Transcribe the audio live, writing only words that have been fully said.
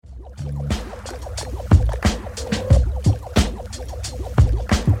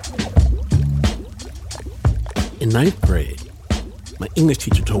ninth grade, my English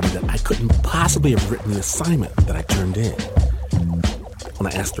teacher told me that I couldn't possibly have written the assignment that I turned in.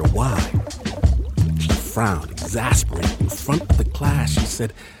 When I asked her why, she frowned, exasperated. In front of the class, she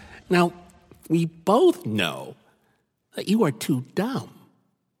said, "Now, we both know that you are too dumb."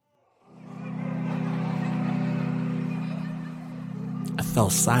 I fell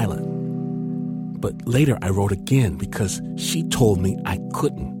silent. But later I wrote again because she told me I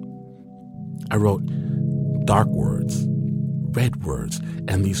couldn't. I wrote dark words, red words,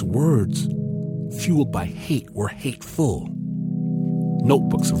 and these words, fueled by hate, were hateful.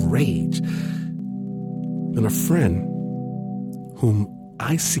 Notebooks of rage. Then a friend, whom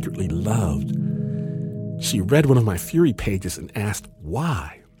I secretly loved, she read one of my Fury pages and asked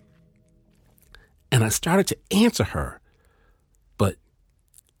why. And I started to answer her. But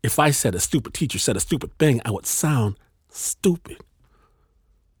if I said a stupid teacher said a stupid thing, I would sound stupid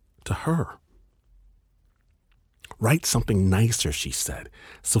to her. Write something nicer, she said.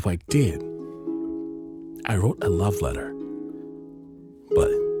 So I did. I wrote a love letter. But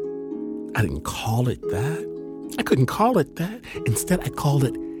I didn't call it that. I couldn't call it that. Instead, I called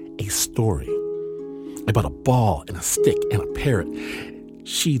it a story about a ball and a stick and a parrot.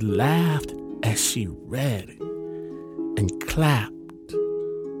 She laughed as she read and clapped.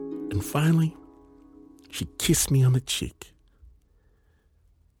 And finally, she kissed me on the cheek.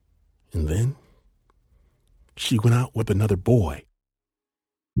 And then she went out with another boy.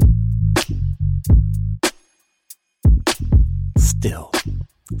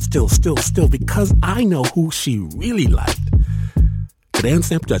 Still, because I know who she really liked. Today on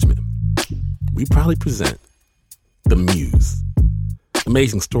Snap Judgment, we proudly present The Muse.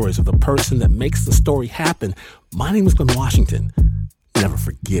 Amazing stories of the person that makes the story happen. My name is Glenn Washington. Never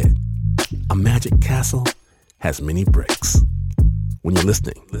forget, a magic castle has many bricks. When you're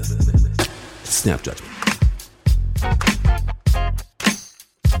listening, listen to Snap Judgment.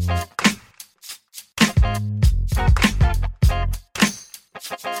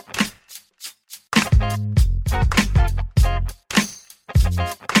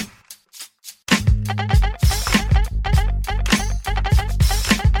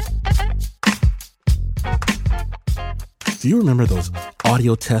 Do you remember those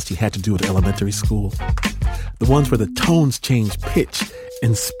audio tests you had to do at elementary school? The ones where the tones change pitch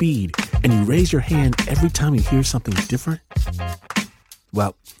and speed, and you raise your hand every time you hear something different?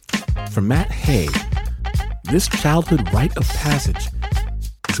 Well, for Matt Hay, this childhood rite of passage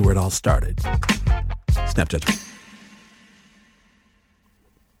is where it all started. Snap Judgment.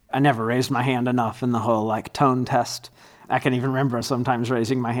 I never raised my hand enough in the whole tone test. I can even remember sometimes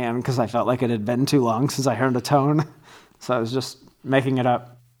raising my hand because I felt like it had been too long since I heard a tone. So I was just making it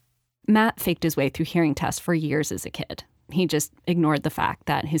up. Matt faked his way through hearing tests for years as a kid. He just ignored the fact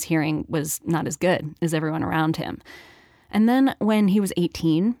that his hearing was not as good as everyone around him. And then when he was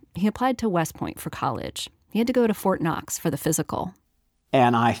 18, he applied to West Point for college. He had to go to Fort Knox for the physical.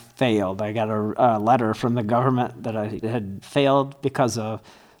 And I failed. I got a letter from the government that I had failed because of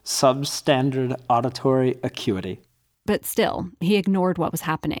substandard auditory acuity. But still, he ignored what was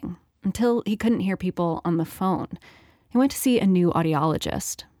happening until he couldn't hear people on the phone. He went to see a new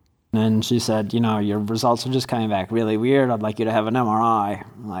audiologist. And she said, your results are just coming back really weird. I'd like you to have an MRI.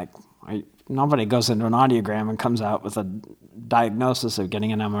 I'm like, nobody goes into an audiogram and comes out with a diagnosis of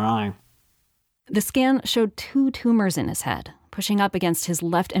getting an MRI. The scan showed 2 tumors in his head, pushing up against his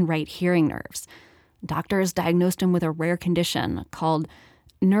left and right hearing nerves. Doctors diagnosed him with a rare condition called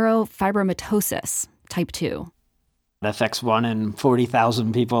neurofibromatosis type 2. It affects 1 in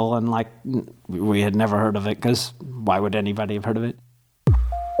 40,000 people, and we had never heard of it because why would anybody have heard of it?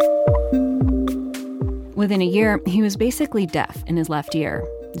 Within a year, he was basically deaf in his left ear.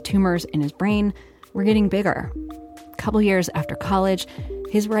 The tumors in his brain were getting bigger. A couple years after college,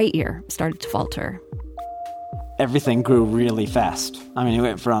 his right ear started to falter. Everything grew really fast. It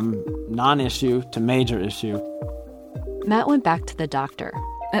went from non-issue to major issue. Matt went back to the doctor.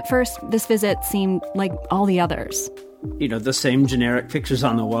 At first, this visit seemed like all the others. The same generic pictures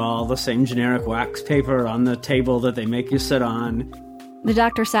on the wall, the same generic wax paper on the table that they make you sit on. The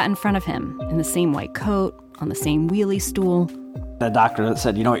doctor sat in front of him in the same white coat, on the same wheelie stool. The doctor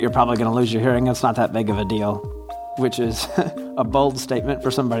said, you're probably going to lose your hearing. It's not that big of a deal, which is a bold statement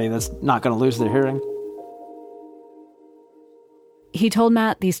for somebody that's not going to lose their hearing. He told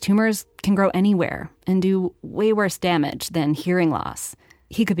Matt these tumors can grow anywhere and do way worse damage than hearing loss.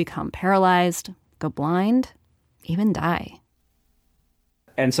 He could become paralyzed, go blind, even die.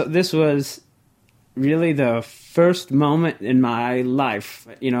 And so this was really the first moment in my life,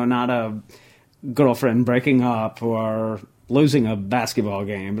 not a girlfriend breaking up or losing a basketball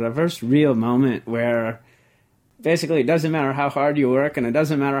game, but the first real moment where Basically, it doesn't matter how hard you work and it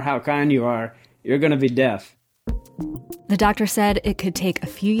doesn't matter how kind you are, you're going to be deaf. The doctor said it could take a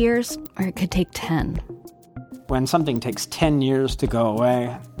few years or it could take 10. When something takes 10 years to go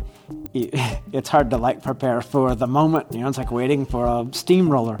away, it's hard to prepare for the moment. It's like waiting for a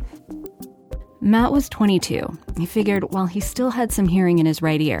steamroller. Matt was 22. He figured while he still had some hearing in his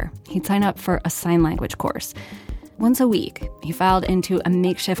right ear, he'd sign up for a sign language course. Once a week, he filed into a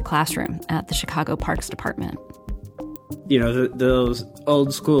makeshift classroom at the Chicago Parks Department. Those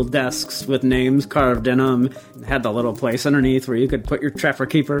old school desks with names carved in them had the little place underneath where you could put your trapper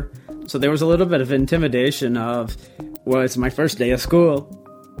keeper. So there was a little bit of intimidation of, well, it's my first day of school.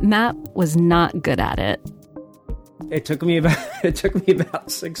 Matt was not good at it. It took me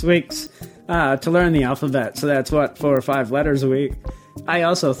about 6 weeks to learn the alphabet. So that's 4 or 5 letters a week. I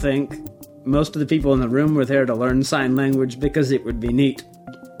also think most of the people in the room were there to learn sign language because it would be neat.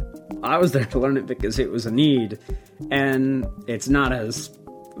 I was there to learn it because it was a need. And it's not as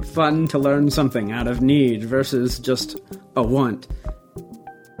fun to learn something out of need versus just a want.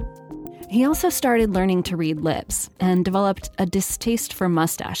 He also started learning to read lips and developed a distaste for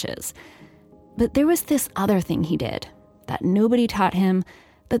mustaches. But there was this other thing he did that nobody taught him,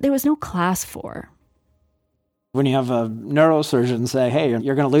 that there was no class for. When you have a neurosurgeon say, hey,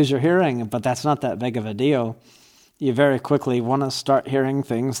 you're going to lose your hearing, but that's not that big of a deal, you very quickly want to start hearing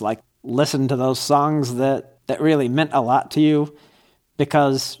things like listen to those songs that really meant a lot to you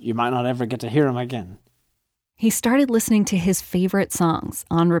because you might not ever get to hear them again. He started listening to his favorite songs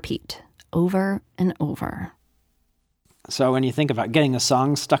on repeat, over and over. So when you think about getting a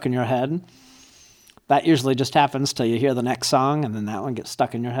song stuck in your head, that usually just happens till you hear the next song and then that one gets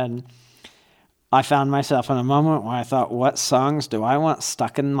stuck in your head. I found myself in a moment where I thought, what songs do I want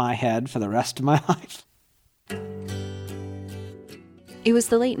stuck in my head for the rest of my life? It was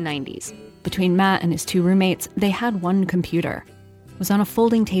the late 90s. Between Matt and his 2 roommates, they had one computer. It was on a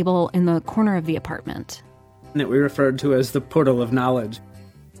folding table in the corner of the apartment. That we referred to as the portal of knowledge.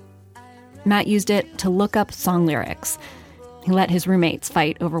 Matt used it to look up song lyrics. He let his roommates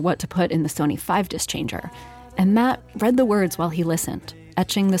fight over what to put in the Sony 5-disc changer. And Matt read the words while he listened,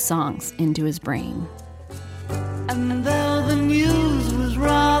 etching the songs into his brain. And though the news was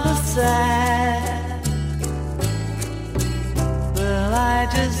rather sad, well, I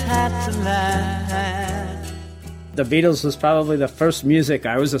just had to laugh. The Beatles was probably the first music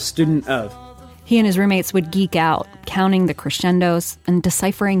I was a student of. He and his roommates would geek out, counting the crescendos and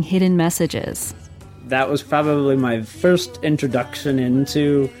deciphering hidden messages. That was probably my first introduction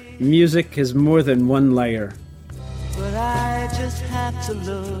into music is more than one layer. But I just had to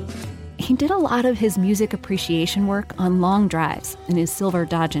look. He did a lot of his music appreciation work on long drives in his silver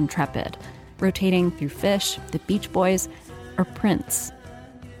Dodge Intrepid, rotating through Fish, the Beach Boys, or Prince.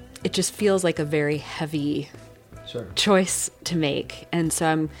 It just feels like a very heavy choice to make. And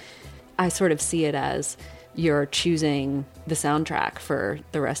so I sort of see it as you're choosing the soundtrack for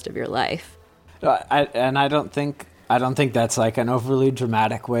the rest of your life. I don't think that's like an overly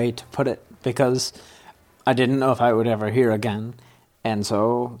dramatic way to put it, because I didn't know if I would ever hear again. And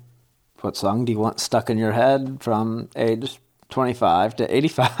so, what song do you want stuck in your head from age 25 to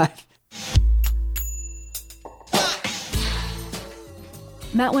 85?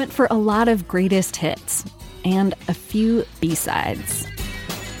 Matt went for a lot of greatest hits and a few B-sides.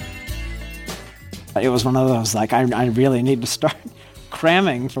 It was one of those, I really need to start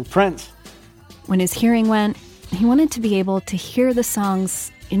cramming for Prince. When his hearing went, he wanted to be able to hear the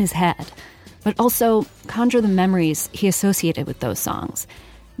songs in his head, but also conjure the memories he associated with those songs.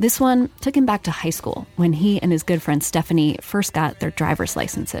 This one took him back to high school when he and his good friend Stephanie first got their driver's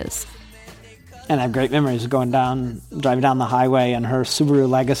licenses. And I have great memories of driving down the highway in her Subaru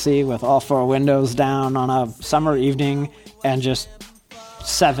Legacy with all 4 windows down on a summer evening and just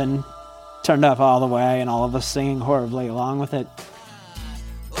 7 turned up all the way and all of us singing horribly along with it.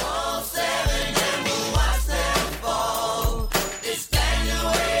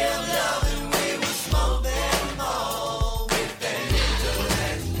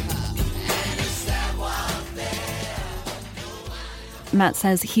 Matt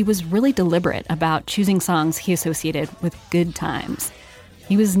says he was really deliberate about choosing songs he associated with good times.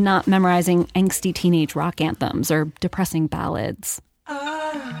 He was not memorizing angsty teenage rock anthems or depressing ballads.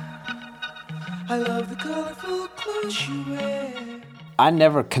 I love the colorful clothes you wear. I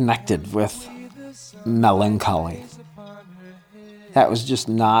never connected with melancholy. That was just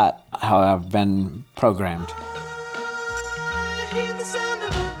not how I've been programmed.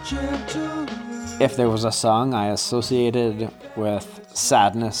 If there was a song I associated with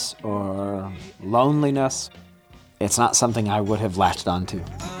sadness or loneliness, it's not something I would have latched onto.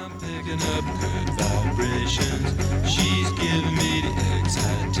 I'm picking up good vibrations. She's giving me the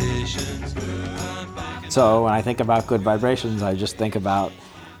excitations. So when I think about good vibrations, I just think about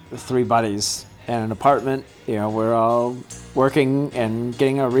three buddies in an apartment. You know, we're all working and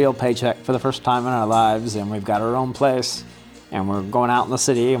getting a real paycheck for the first time in our lives, and we've got our own place, and we're going out in the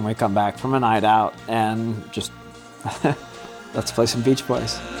city, and we come back from a night out, and just let's play some Beach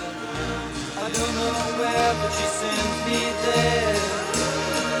Boys. I don't know where, but she sends me there.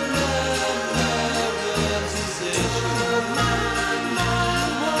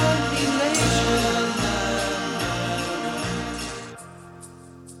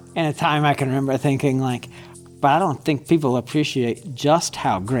 And at a time I can remember thinking like, but I don't think people appreciate just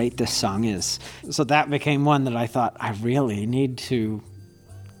how great this song is. So that became one that I thought I really need to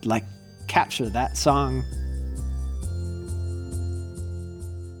like capture that song.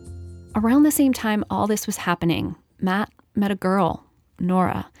 Around the same time all this was happening, Matt met a girl,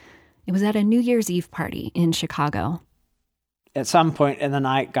 Nora. It was at a New Year's Eve party in Chicago. At some point in the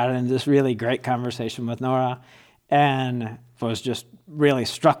night, got into this really great conversation with Nora and was just really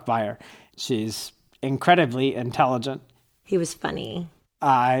struck by her. She's incredibly intelligent. He was funny.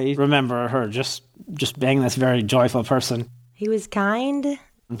 I remember her just being this very joyful person. He was kind.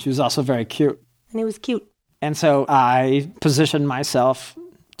 And she was also very cute. And he was cute. And so I positioned myself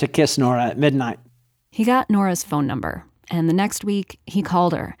to kiss Nora at midnight. He got Nora's phone number, and the next week he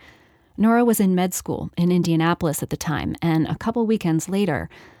called her. Nora was in med school in Indianapolis at the time, and a couple weekends later,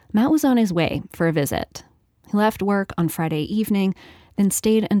 Matt was on his way for a visit. He left work on Friday evening, then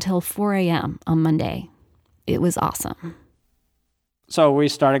stayed until 4 a.m. on Monday. It was awesome. So we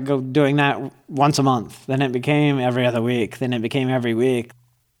started doing that once a month. Then it became every other week. Then it became every week.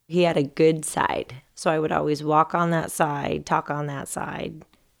 He had a good side. So I would always walk on that side, talk on that side.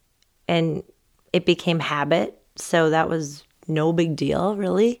 And it became habit. So that was no big deal,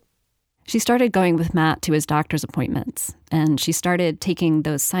 really. She started going with Matt to his doctor's appointments, and she started taking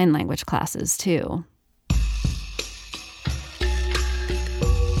those sign language classes, too.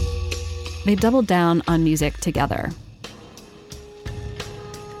 They doubled down on music together.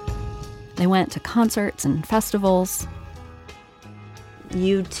 They went to concerts and festivals.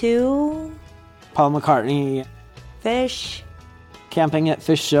 U2. Paul McCartney. Fish. Camping at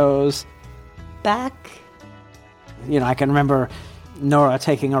Fish shows. Beck. You know, I can remember Nora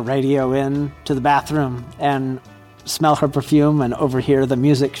taking a radio in to the bathroom and smell her perfume and overhear the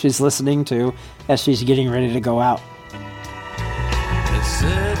music she's listening to as she's getting ready to go out.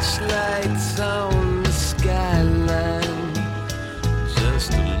 Searchlights on the skyline,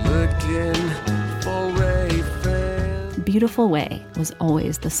 just looking for a friend. Beautiful Way was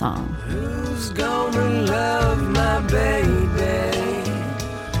always the song. Who's gonna love my baby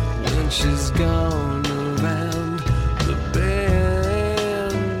when she's gone around the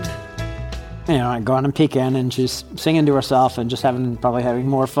bend? You know, I go on and peek in, and she's singing to herself and just probably having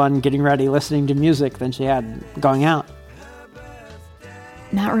more fun getting ready, listening to music than she had going out.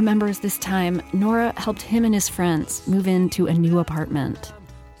 Matt remembers this time Nora helped him and his friends move into a new apartment.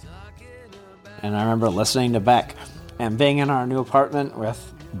 And I remember listening to Beck and being in our new apartment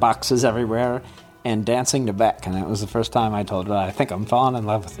with boxes everywhere and dancing to Beck. And it was the first time I told her, I think I'm falling in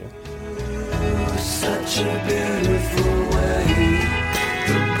love with you. Such a beautiful way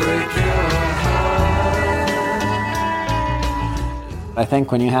to break your heart. I think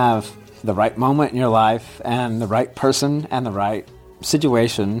when you have the right moment in your life and the right person and the right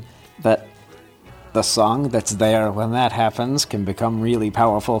situation, that the song that's there when that happens can become really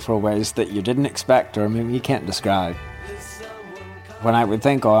powerful for ways that you didn't expect or maybe you can't describe. When I would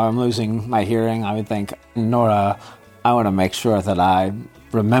think, oh, I'm losing my hearing, I would think, Nora, I want to make sure that I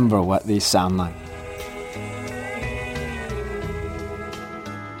remember what these sound like.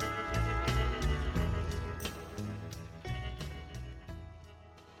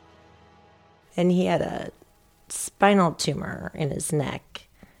 And he had a spinal tumor in his neck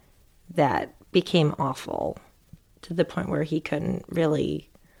that became awful to the point where he couldn't really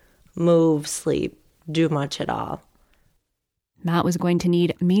move, sleep, do much at all. Matt was going to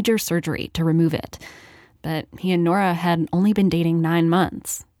need major surgery to remove it, but he and Nora had only been dating 9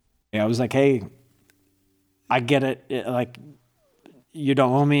 months. I was like, hey, I get it. Like, you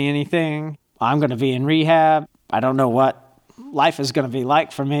don't owe me anything. I'm going to be in rehab. I don't know what life is going to be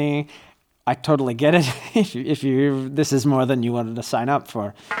like for me. I totally get it if this is more than you wanted to sign up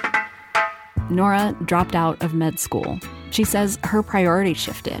for. Nora dropped out of med school. She says her priorities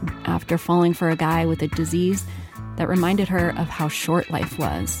shifted after falling for a guy with a disease that reminded her of how short life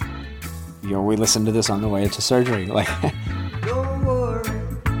was. You know, we listened to this on the way to surgery. Like, Don't worry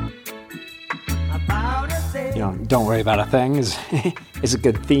about a thing. you know, don't worry about a thing is a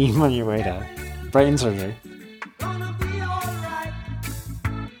good theme on your way to brain surgery.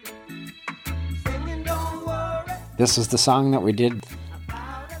 This was the song that we did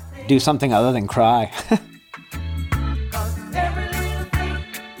do something other than cry.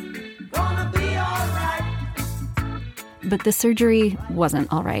 But the surgery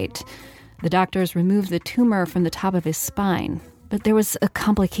wasn't all right. The doctors removed the tumor from the top of his spine, but there was a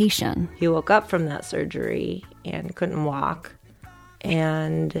complication. He woke up from that surgery and couldn't walk,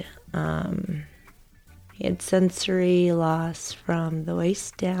 and he had sensory loss from the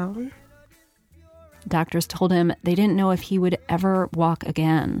waist down. Doctors told him they didn't know if he would ever walk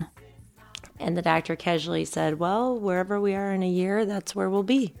again. And the doctor casually said, well, wherever we are in a year, that's where we'll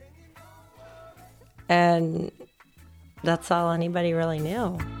be. And that's all anybody really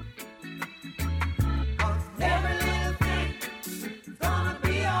knew.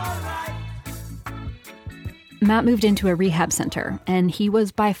 Matt moved into a rehab center, and he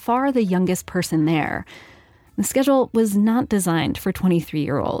was by far the youngest person there. The schedule was not designed for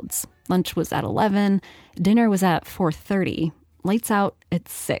 23-year-olds. Lunch was at 11, dinner was at 4:30, lights out at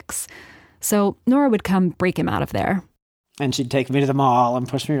 6. So Nora would come break him out of there. And she'd take me to the mall and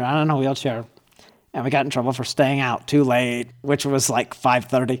push me around in a wheelchair. And we got in trouble for staying out too late, which was like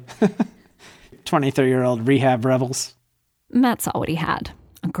 5:30. 23-year-old rehab rebels. Matt saw what he had.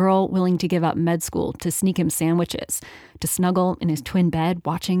 A girl willing to give up med school to sneak him sandwiches, to snuggle in his twin bed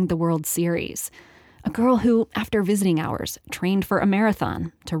watching the World Series. A girl who, after visiting hours, trained for a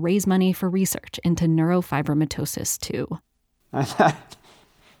marathon to raise money for research into neurofibromatosis too. I thought,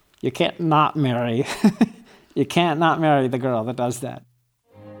 you can't not marry. You can't not marry the girl that does that.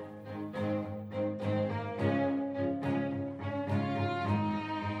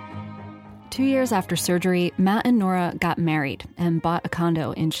 Two years after surgery, Matt and Nora got married and bought a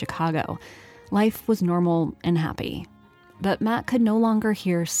condo in Chicago. Life was normal and happy. But Matt could no longer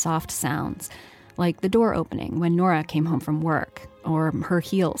hear soft sounds, like the door opening when Nora came home from work, or her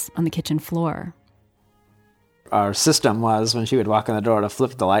heels on the kitchen floor. Our system was, when she would walk in the door, to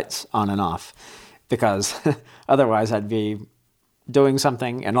flip the lights on and off, because otherwise I'd be doing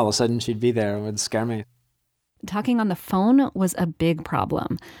something and all of a sudden she'd be there. It would scare me. Talking on the phone was a big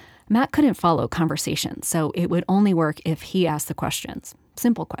problem. Matt couldn't follow conversations, so it would only work if he asked the questions,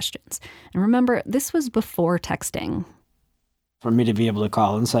 simple questions. And remember, this was before texting. For me to be able to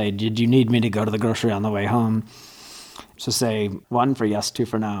call and say, did you need me to go to the grocery on the way home? She'll say 1 for yes, 2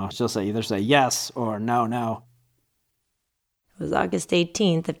 for no. She'll either say yes or no, no. It was August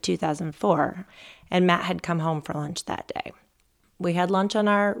 18th of 2004, and Matt had come home for lunch that day. We had lunch on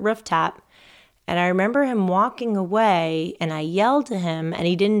our rooftop, and I remember him walking away, and I yelled to him, and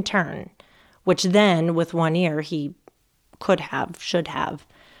he didn't turn, which then, with one ear, he could have, should have.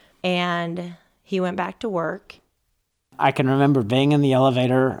 And he went back to work. I can remember being in the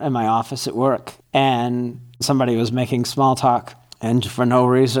elevator in my office at work, and somebody was making small talk, and for no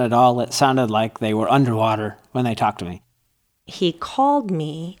reason at all, it sounded like they were underwater when they talked to me. He called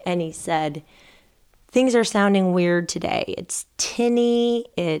me, and he said, things are sounding weird today. It's tinny,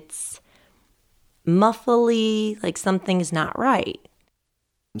 it's muffly, like something's not right.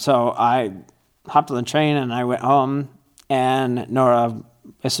 So I hopped on the train and I went home, and Nora,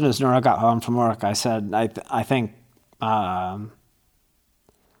 as soon as Nora got home from work, I said, I think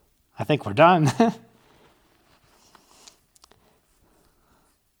we're done.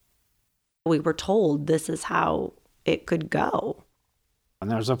 We were told this is how it could go. And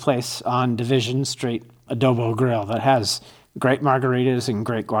there's a place on Division Street, Adobo Grill, that has great margaritas and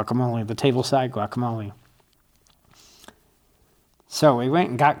great guacamole, the tableside guacamole. So we went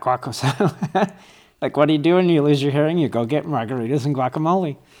and got guacamole. Like, what do you do when you lose your hearing? You go get margaritas and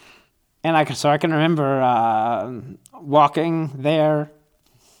guacamole. And I can remember walking there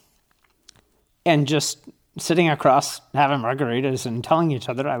and just sitting across having margaritas and telling each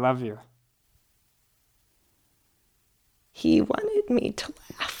other, I love you. He wanted me to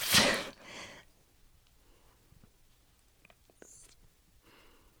laugh.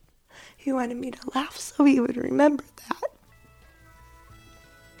 He wanted me to laugh so he would remember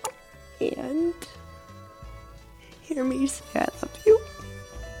that. And hear me say I love you.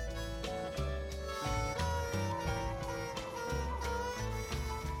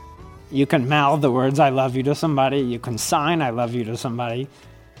 You can mouth the words I love you to somebody. You can sign I love you to somebody.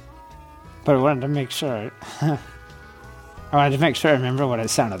 But I wanted to make sure. I remember what it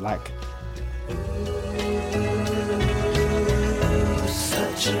sounded like.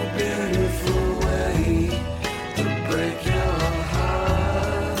 Such a beautiful way to break your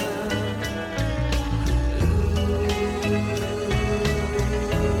heart.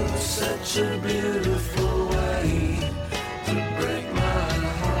 Ooh, such a beautiful way to break my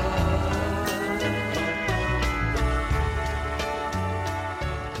heart.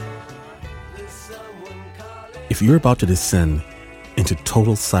 if you're about to descend into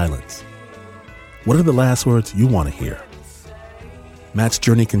total silence, what are the last words you want to hear? Matt's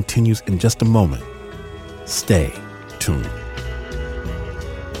journey continues in just a moment. Stay tuned.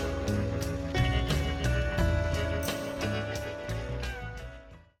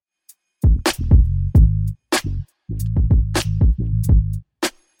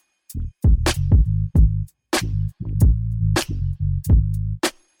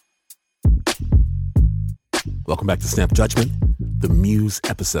 Welcome back to Snap Judgment, the Muse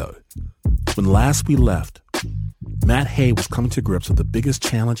episode. When last we left, Matt Hay was coming to grips with the biggest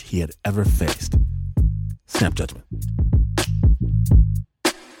challenge he had ever faced. Snap Judgment.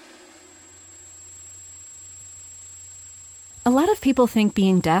 A lot of people think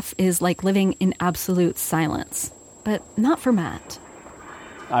being deaf is like living in absolute silence, but not for Matt.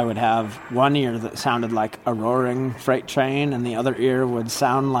 I would have one ear that sounded like a roaring freight train, and the other ear would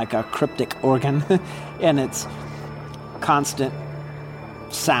sound like a cryptic organ, and it's constant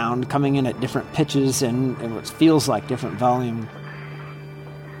sound coming in at different pitches and it feels like different volume.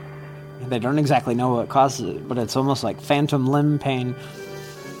 They don't exactly know what causes it, but it's almost like phantom limb pain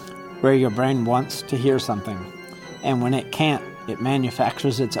where your brain wants to hear something, and when it can't, it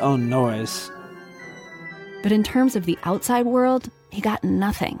manufactures its own noise. But in terms of the outside world, he got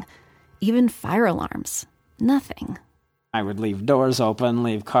nothing. Even fire alarms. Nothing. I would leave doors open,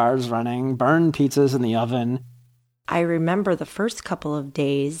 leave cars running, burn pizzas in the oven. I remember the first couple of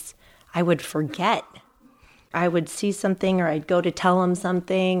days, I would forget. I would see something, or I'd go to tell him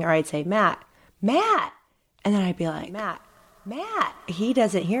something, or I'd say, Matt. And then I'd be like, Matt. He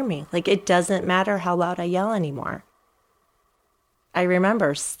doesn't hear me. Like, it doesn't matter how loud I yell anymore. I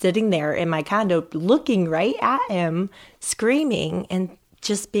remember sitting there in my condo, looking right at him, screaming, and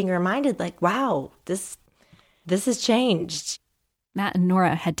just being reminded, like, wow, this has changed. Matt and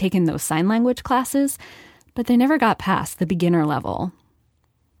Nora had taken those sign language classes, but they never got past the beginner level.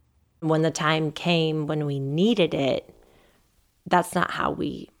 When the time came when we needed it, that's not how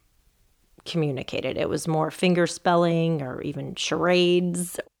we communicated. It was more finger spelling or even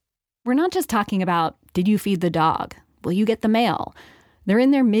charades. We're not just talking about, did you feed the dog? Will you get the mail? They're in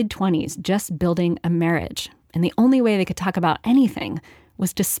their mid-20s just building a marriage, and the only way they could talk about anything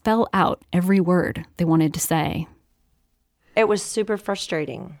was to spell out every word they wanted to say. It was super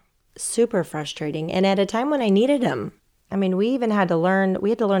frustrating, and at a time when I needed him. I mean, we had to learn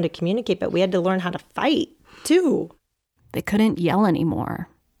to communicate, but we had to learn how to fight, too. They couldn't yell anymore.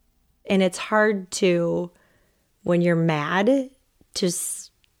 And it's hard to, when you're mad, to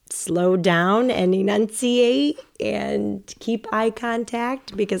slow down and enunciate and keep eye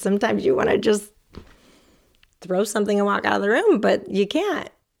contact, because sometimes you want to just throw something and walk out of the room, but you can't.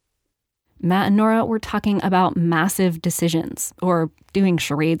 Matt and Nora were talking about massive decisions, or doing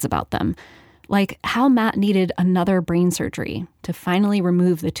charades about them, like how Matt needed another brain surgery to finally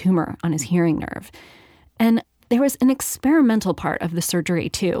remove the tumor on his hearing nerve. And there was an experimental part of the surgery,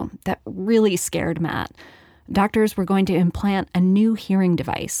 too, that really scared Matt. Doctors were going to implant a new hearing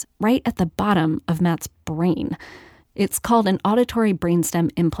device right at the bottom of Matt's brain. It's called an auditory brainstem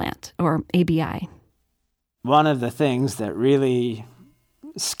implant, or ABI. One of the things that really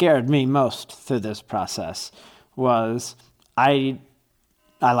scared me most through this process was I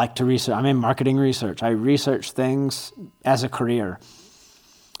like to research. I'm in marketing research. I research things as a career.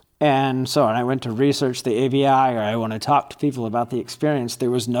 And so when I went to research the ABI, or I want to talk to people about the experience,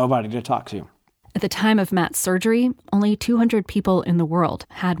 there was nobody to talk to. At the time of Matt's surgery, only 200 people in the world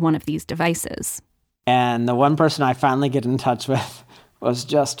had one of these devices. And the one person I finally get in touch with was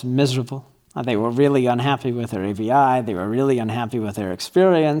just miserable. They were really unhappy with their ABI. They were really unhappy with their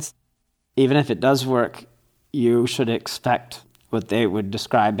experience. Even if it does work, you should expect what they would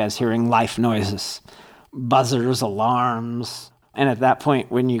describe as hearing life noises, buzzers, alarms. And at that point,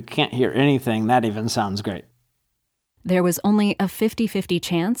 when you can't hear anything, that even sounds great. There was only a 50-50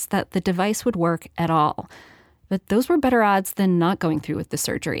 chance that the device would work at all. But those were better odds than not going through with the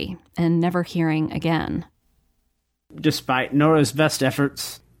surgery and never hearing again. Despite Nora's best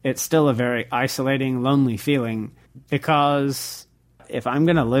efforts, it's still a very isolating, lonely feeling, because if I'm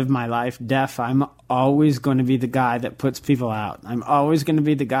going to live my life deaf, I'm always going to be the guy that puts people out. I'm always going to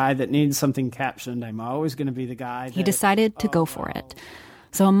be the guy that needs something captioned. I'm always going to be the guy that... He decided to go for it.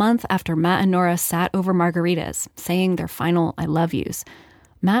 So a month after Matt and Nora sat over margaritas, saying their final I love yous,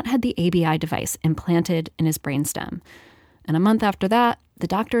 Matt had the ABI device implanted in his brainstem. And a month after that, the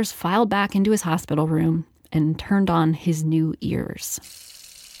doctors filed back into his hospital room and turned on his new ears.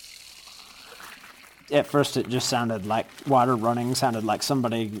 At first, it just sounded like water running, sounded like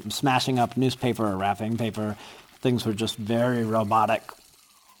somebody smashing up newspaper or wrapping paper. Things were just very robotic.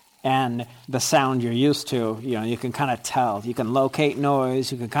 And the sound you're used to, you can kind of tell. You can locate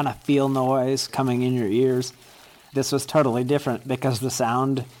noise, you can kind of feel noise coming in your ears. This was totally different because the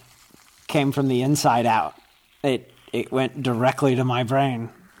sound came from the inside out. It went directly to my brain.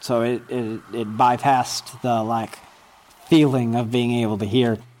 So it bypassed the feeling of being able to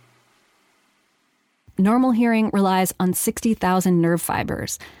hear. Normal hearing relies on 60,000 nerve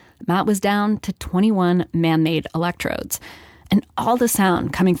fibers. Matt was down to 21 man-made electrodes. And all the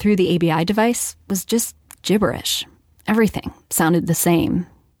sound coming through the ABI device was just gibberish. Everything sounded the same.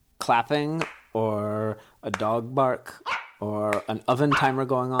 Clapping, or a dog bark, or an oven timer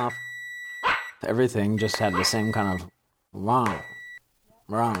going off. Everything just had the same kind of wrong,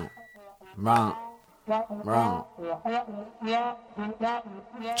 wrong, wrong, wrong.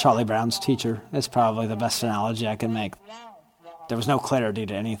 Charlie Brown's teacher is probably the best analogy I can make. There was no clarity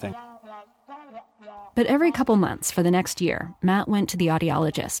to anything. But every couple months for the next year, Matt went to the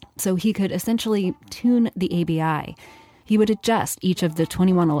audiologist so he could essentially tune the ABI. He would adjust each of the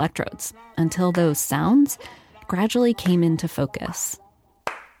 21 electrodes until those sounds gradually came into focus.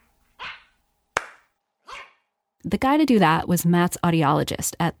 The guy to do that was Matt's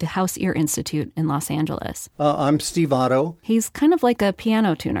audiologist at the House Ear Institute in Los Angeles. I'm Steve Otto. He's kind of like a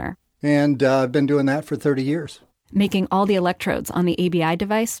piano tuner. And I've been doing that for 30 years. Making all the electrodes on the ABI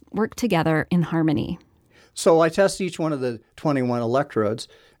device work together in harmony. So I test each one of the 21 electrodes,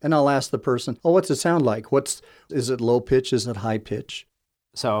 and I'll ask the person, what's it sound like? Is it low pitch? Is it high pitch?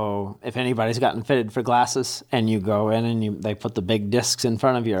 So if anybody's gotten fitted for glasses and you go in and they put the big discs in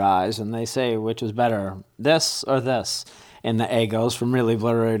front of your eyes and they say, which is better, this or this? And the A goes from really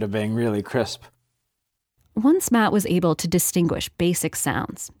blurry to being really crisp. Once Matt was able to distinguish basic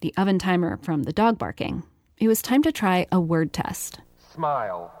sounds, the oven timer from the dog barking, it was time to try a word test.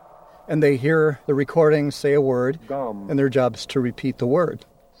 Smile. And they hear the recording say a word, Gum. and their job is to repeat the word.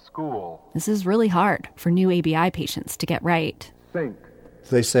 School. This is really hard for new ABI patients to get right. Think.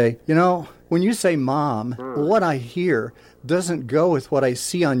 They say, when you say mom, what I hear doesn't go with what I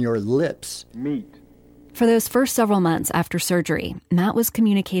see on your lips. Meet. For those first several months after surgery, Matt was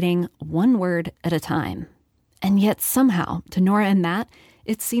communicating one word at a time. And yet somehow, to Nora and Matt,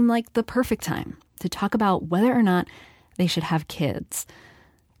 it seemed like the perfect time to talk about whether or not they should have kids.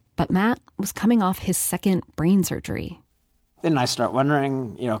 But Matt was coming off his second brain surgery. Then I start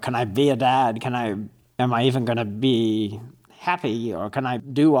wondering, can I be a dad? Am I even going to be happy? Or can I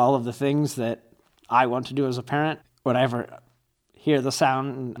do all of the things that I want to do as a parent? Would I ever hear the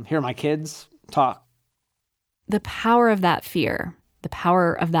sound and hear my kids talk? The power of that fear, the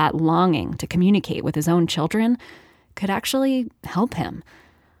power of that longing to communicate with his own children could actually help him.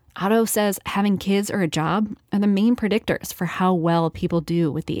 Otto says having kids or a job are the main predictors for how well people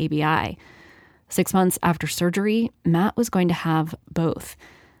do with the ABI. 6 months after surgery, Matt was going to have both.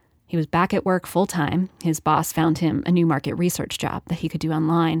 He was back at work full-time. His boss found him a new market research job that he could do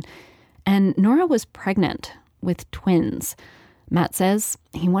online. And Nora was pregnant with twins. Matt says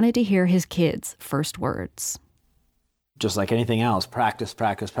he wanted to hear his kids' first words. Just like anything else, practice,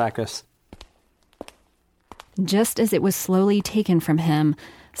 practice, practice. Just as it was slowly taken from him,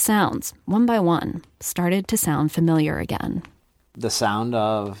 sounds, one by one, started to sound familiar again. The sound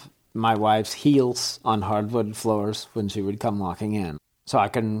of my wife's heels on hardwood floors when she would come walking in. So I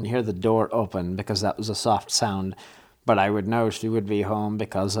couldn't hear the door open because that was a soft sound, but I would know she would be home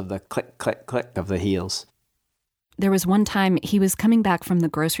because of the click, click, click of the heels. There was one time he was coming back from the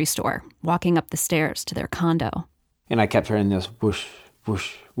grocery store, walking up the stairs to their condo. And I kept hearing this whoosh,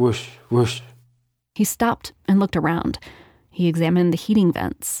 whoosh, whoosh, whoosh. He stopped and looked around. He examined the heating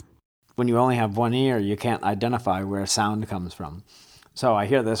vents. When you only have one ear, you can't identify where sound comes from. So I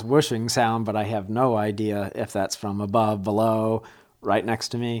hear this whooshing sound, but I have no idea if that's from above, below, right next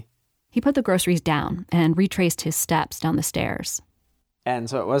to me. He put the groceries down and retraced his steps down the stairs. And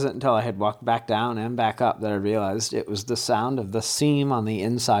so it wasn't until I had walked back down and back up that I realized it was the sound of the seam on the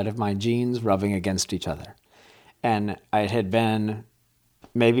inside of my jeans rubbing against each other. And it had been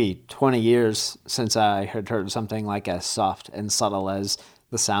maybe 20 years since I had heard something like as soft and subtle as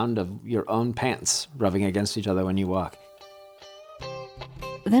the sound of your own pants rubbing against each other when you walk.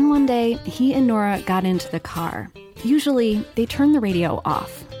 Then one day, he and Nora got into the car. Usually, they turn the radio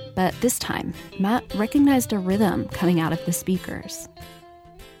off. But this time, Matt recognized a rhythm coming out of the speakers.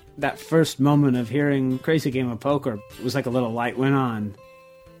 That first moment of hearing Crazy Game of Poker was like a little light went on.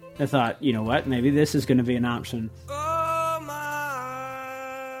 I thought, you know what, maybe this is going to be an option.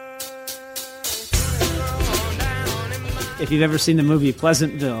 If you've ever seen the movie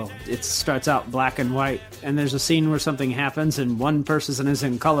Pleasantville, it starts out black and white, and there's a scene where something happens and one person is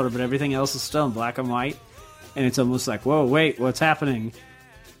in color, but everything else is still in black and white, and it's almost like, whoa, wait, what's happening?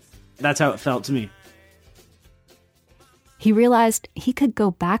 That's how it felt to me. He realized he could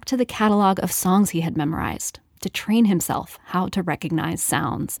go back to the catalog of songs he had memorized to train himself how to recognize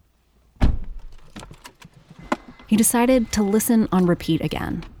sounds. He decided to listen on repeat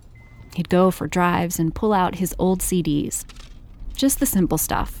again. He'd go for drives and pull out his old CDs. Just the simple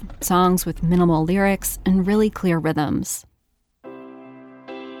stuff, songs with minimal lyrics and really clear rhythms.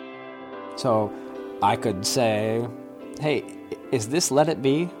 So I could say, hey, is this Let It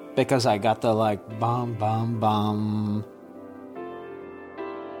Be? Because I got the bum, bum, bum.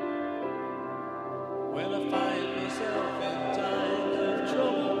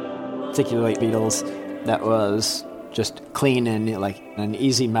 Particularly Beatles, that was just clean and an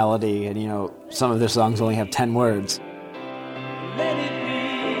easy melody, and some of their songs only have 10 words. Let it be,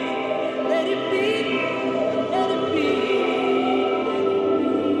 let it be, let it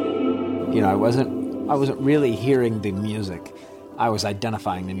be. I wasn't really hearing the music. I was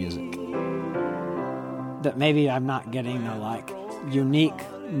identifying the music. That maybe I'm not getting the unique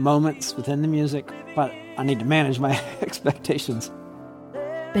moments within the music, but I need to manage my expectations.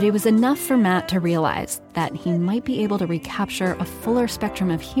 But it was enough for Matt to realize that he might be able to recapture a fuller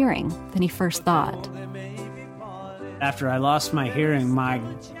spectrum of hearing than he first thought. After I lost my hearing, my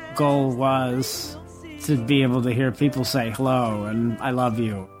goal was to be able to hear people say hello and I love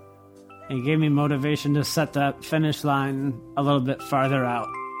you. It gave me motivation to set that finish line a little bit farther out.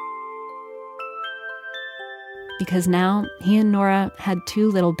 Because now he and Nora had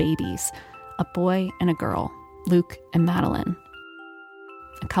 2 little babies, a boy and a girl, Luke and Madeline.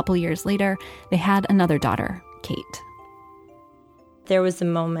 A couple years later, they had another daughter, Kate. There was a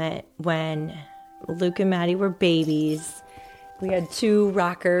moment when Luke and Maddie were babies. We had 2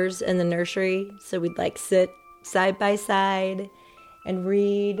 rockers in the nursery, so we'd sit side by side and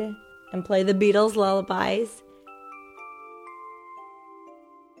read and play the Beatles lullabies.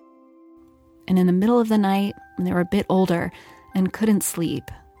 And in the middle of the night, when they were a bit older and couldn't sleep,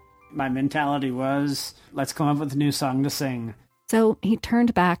 My mentality was, let's come up with a new song to sing. so he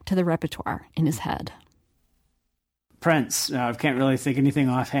turned back to the repertoire in his head. Prince. I can't really think anything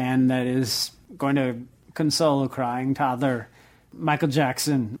offhand that is going to console a crying toddler. Michael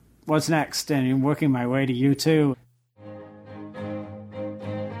Jackson. What's next? And working my way to U2.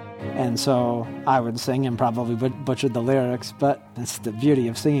 And so I would sing and probably butchered the lyrics, but that's the beauty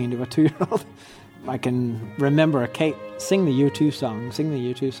of singing to a 2-year-old. I can remember Kate, sing the U2 song, sing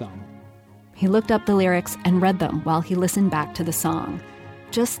the U2 song. He looked up the lyrics and read them while he listened back to the song,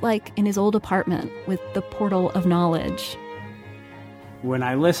 just like in his old apartment with the portal of knowledge. When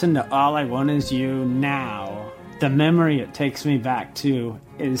I listen to All I Want Is You now, the memory it takes me back to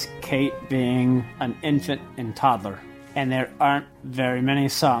is Kate being an infant and toddler. And there aren't very many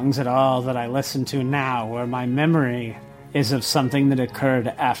songs at all that I listen to now where my memory is of something that occurred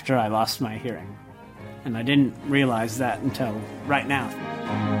after I lost my hearing. And I didn't realize that until right now.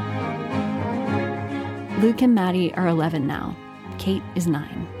 Luke and Maddie are 11 now. Kate is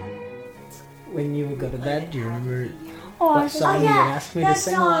 9. When you would go to bed, do you remember What song you would ask me to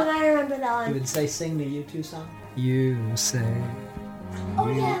sing? I remember that one. You would say, sing the U2 song? You say, Oh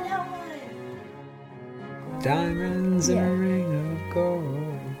yeah, that one. diamonds in a ring of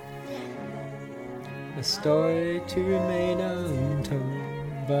gold, a story to remain untold,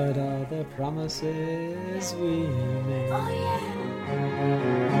 but all the promises we made. Oh yeah.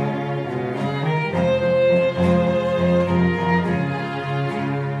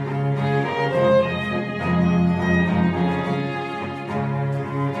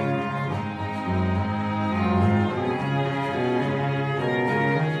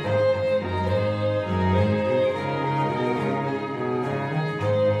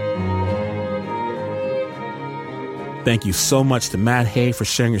 Thank you so much to Matt Hay for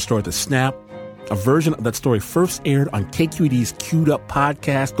sharing your story at the Snap. A version of that story first aired on KQED's Queued Up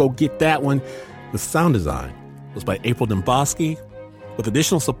podcast. Go get that one. The sound design was by April Dembosky, with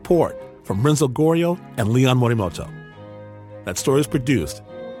additional support from Renzo Gorrio and Leon Morimoto. That story is produced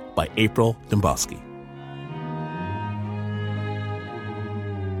by April Dembosky.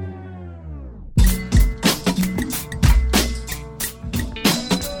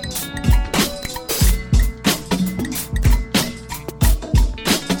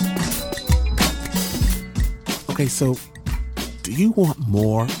 Okay, so do you want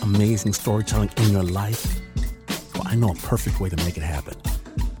more amazing storytelling in your life? Well, I know a perfect way to make it happen.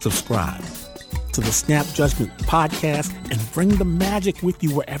 Subscribe to the Snap Judgment podcast and bring the magic with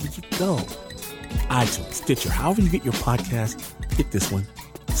you wherever you go. iTunes, Stitcher, however you get your podcast, get this one,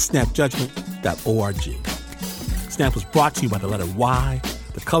 snapjudgment.org. Snap was brought to you by the letter Y,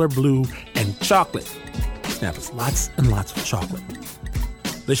 the color blue, and chocolate. Snap is lots and lots of chocolate.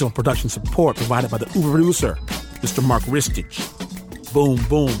 Additional production support provided by the Uber producer, Mr. Mark Ristich. Boom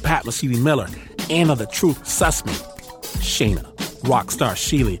Boom, Pat Mesiti-Miller, Anna the Truth Sussman, Shayna, Rockstar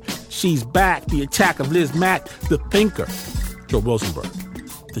Sheely, She's Back, The Attack of Liz Mack, The Thinker, Joe Rosenberg,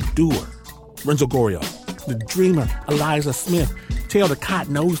 The Doer, Renzo Gorrio, The Dreamer, Eliza Smith, Tail the Cot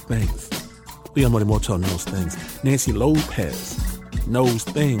Knows Things, Leon Morimoto Knows Things, Nancy Lopez Knows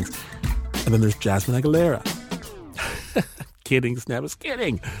Things, and then there's Jasmine Aguilera. Kidding, Snappers,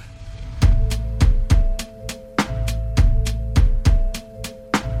 kidding.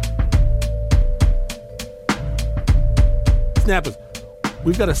 Snappers,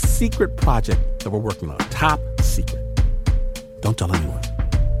 we've got a secret project that we're working on. Top secret. Don't tell anyone.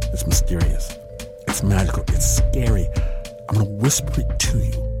 It's mysterious. It's magical. It's scary. I'm going to whisper it to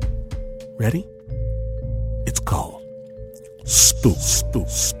you. Ready? It's called Spook, Spook,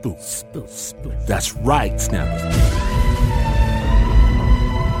 Spook, Spook, Spook. That's right, Snappers.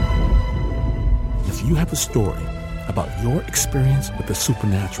 If you have a story about your experience with the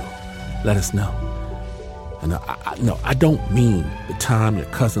supernatural, let us know. And I don't mean the time your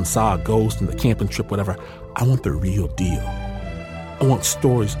cousin saw a ghost in the camping trip, whatever. I want the real deal. I want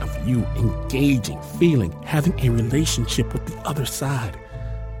stories of you engaging, feeling, having a relationship with the other side.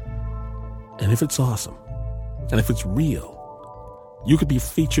 And if it's awesome, and if it's real, you could be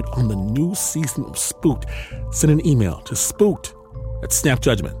featured on the new season of Spooked. Send an email to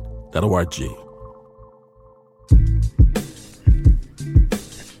spooked@snapjudgment.org.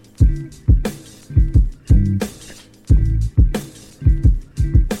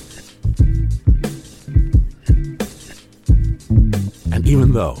 And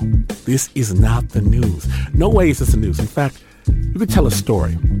even though this is not the news, no way is this the news. In fact, you could tell a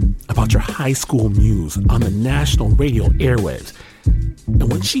story about your high school muse on the national radio airwaves. And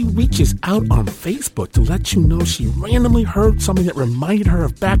when she reaches out on Facebook to let you know she randomly heard something that reminded her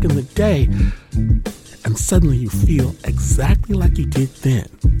of back in the day, and suddenly you feel exactly like you did then,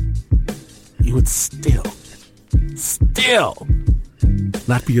 you would still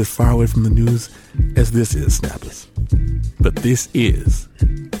not be as far away from the news as this is, Snappers. But this is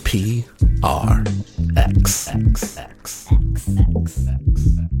PRX.